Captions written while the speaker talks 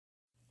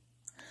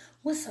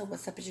What's up?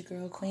 What's up? It's your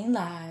girl Queen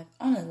live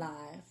on the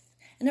live,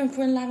 and I'm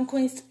recording live in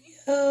Queen Studios.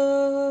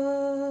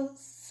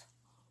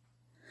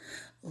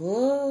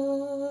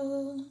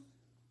 Whoa,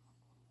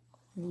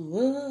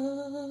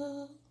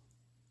 whoa!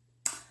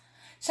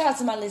 Shout out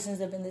to my listeners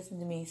that have been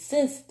listening to me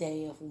since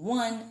day of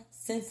one.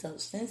 Since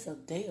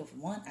day of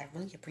one, I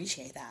really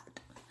appreciate that.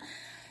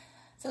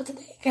 So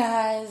today,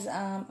 guys,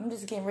 I'm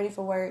just getting ready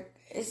for work.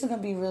 It's going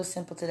to be real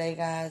simple today,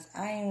 guys.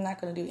 I am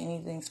not going to do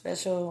anything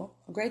special.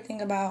 A great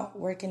thing about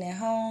working at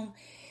home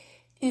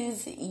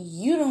is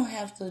you don't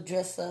have to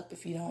dress up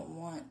if you don't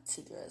want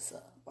to dress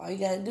up. All you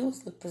got to do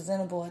is look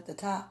presentable at the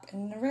top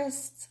and the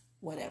rest,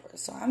 whatever.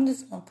 So I'm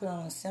just going to put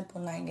on a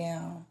simple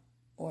nightgown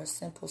or a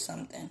simple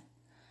something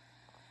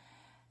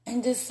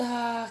and just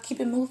keep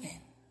it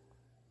moving.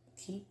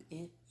 Keep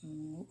it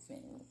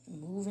moving.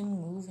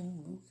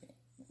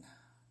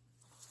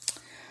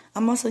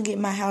 I'm also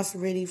getting my house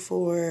ready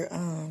for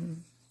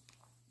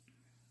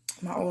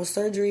my oral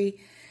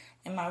surgery.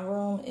 And my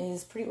room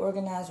is pretty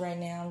organized right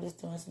now. I'm just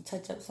doing some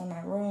touch-ups on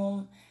my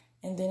room.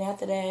 And then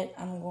after that,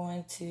 I'm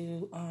going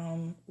to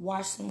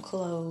wash some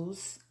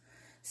clothes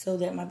so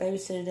that my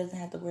babysitter doesn't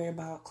have to worry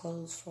about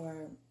clothes for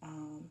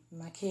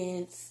my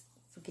kids,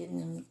 for getting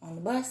them on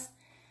the bus.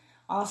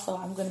 Also,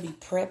 I'm going to be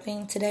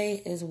prepping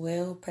today as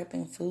well,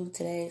 prepping food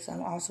today. So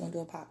I'm also going to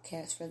do a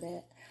podcast for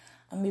that.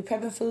 I'm going to be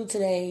prepping food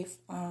today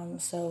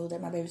so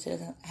that my babysitter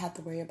doesn't have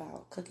to worry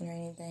about cooking or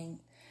anything.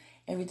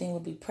 Everything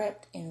will be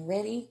prepped and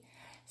ready.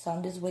 So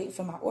I'm just waiting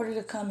for my order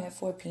to come at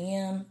 4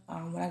 p.m.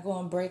 When I go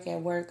on break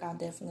at work, I'll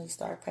definitely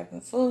start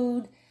prepping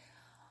food.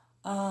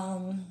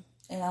 And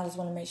I just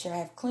want to make sure I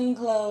have clean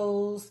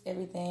clothes,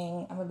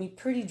 everything. I'm going to be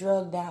pretty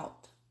drugged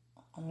out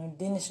on the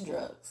dentist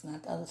drugs,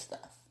 not the other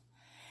stuff.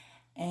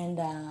 And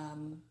I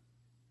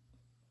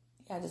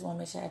just want to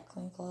make sure I have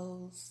clean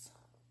clothes.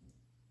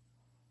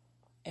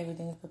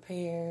 Everything is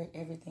prepared.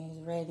 Everything is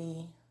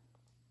ready.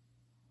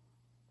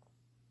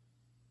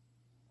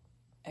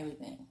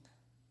 Everything.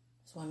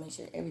 Just want to make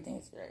sure everything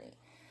is ready.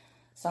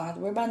 So I don't have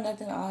to worry about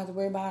nothing. All I have to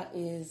worry about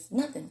is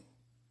nothing.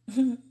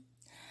 So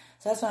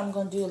that's what I'm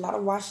going to do. A lot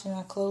of washing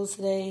my clothes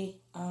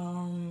today.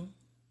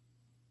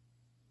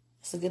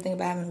 It's a good thing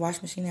about having a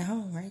washing machine at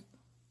home, right?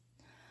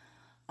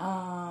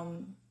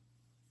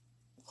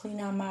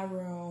 Clean out my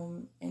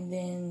room. And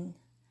then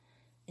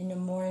in the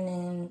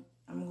morning,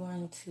 I'm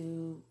going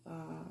to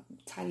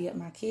tidy up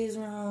my kids'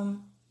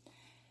 room.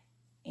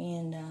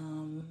 And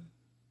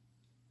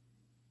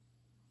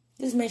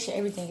just make sure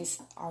everything is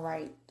all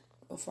right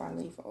before I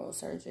leave for oral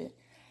surgery.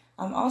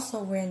 I'm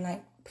also wearing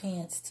night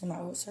pants to my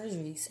oral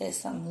surgery. It says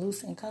something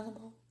loose and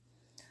comfortable.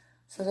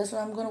 So that's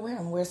what I'm going to wear. I'm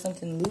going to wear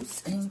something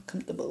loose and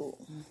comfortable.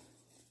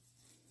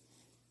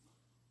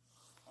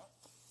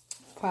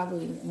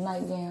 Probably a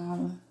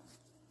nightgown.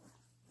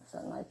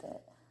 Something like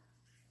that.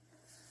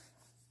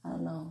 I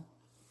don't know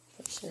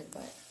for sure,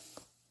 but...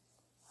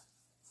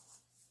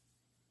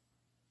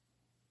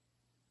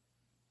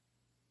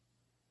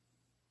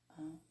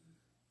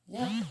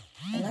 yeah,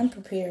 and I'm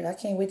prepared. I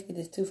can't wait to get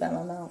this tooth out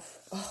of my mouth.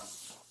 Oh,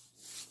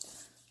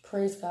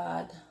 praise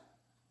God.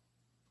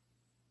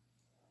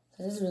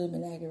 This has really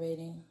been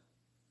aggravating.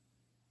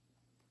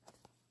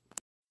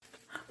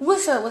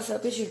 What's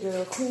up? It's your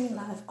girl Queen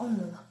live on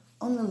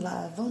the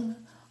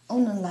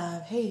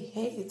live. Hey,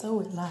 it's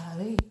always live.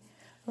 Hey,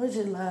 what's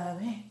it live?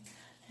 Hey,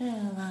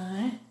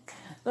 live.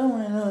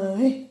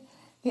 Hey.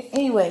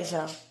 Anyways,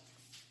 y'all.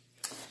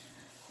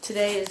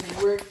 Today is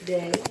work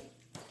day,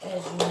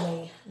 as you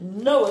may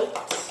know it.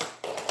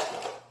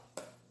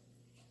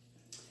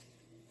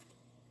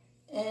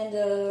 And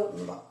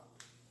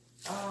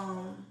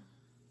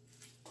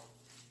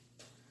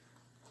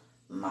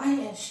my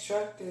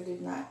instructor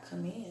did not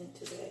come in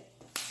today,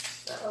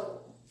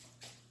 so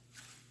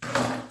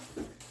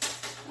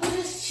I'm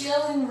just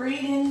chilling,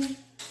 reading,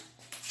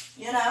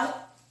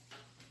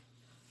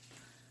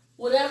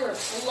 whatever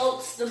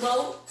floats the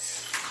boat.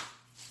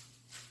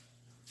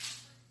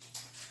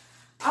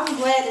 I'm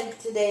glad that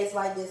today is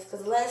like this,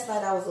 because last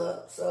night I was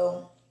up,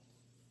 so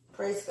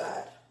praise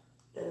God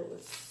that it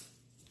was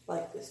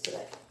like this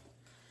today.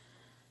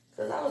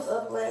 Because I was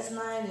up last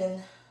night,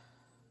 and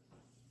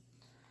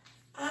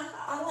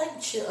I like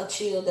a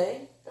chill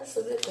day. That's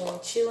a good one,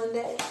 chilling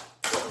day.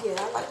 Yeah,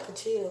 I like to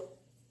chill.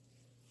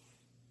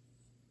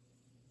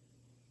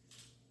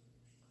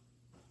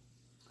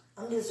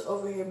 I'm just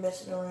over here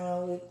messing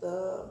around with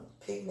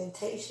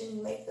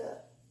pigmentation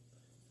makeup.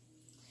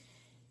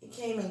 It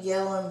came in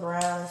yellow and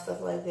brown and stuff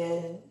like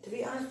that. And to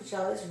be honest with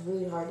y'all, it's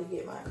really hard to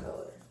get my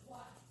color.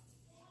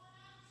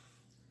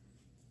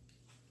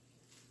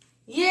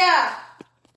 Yeah,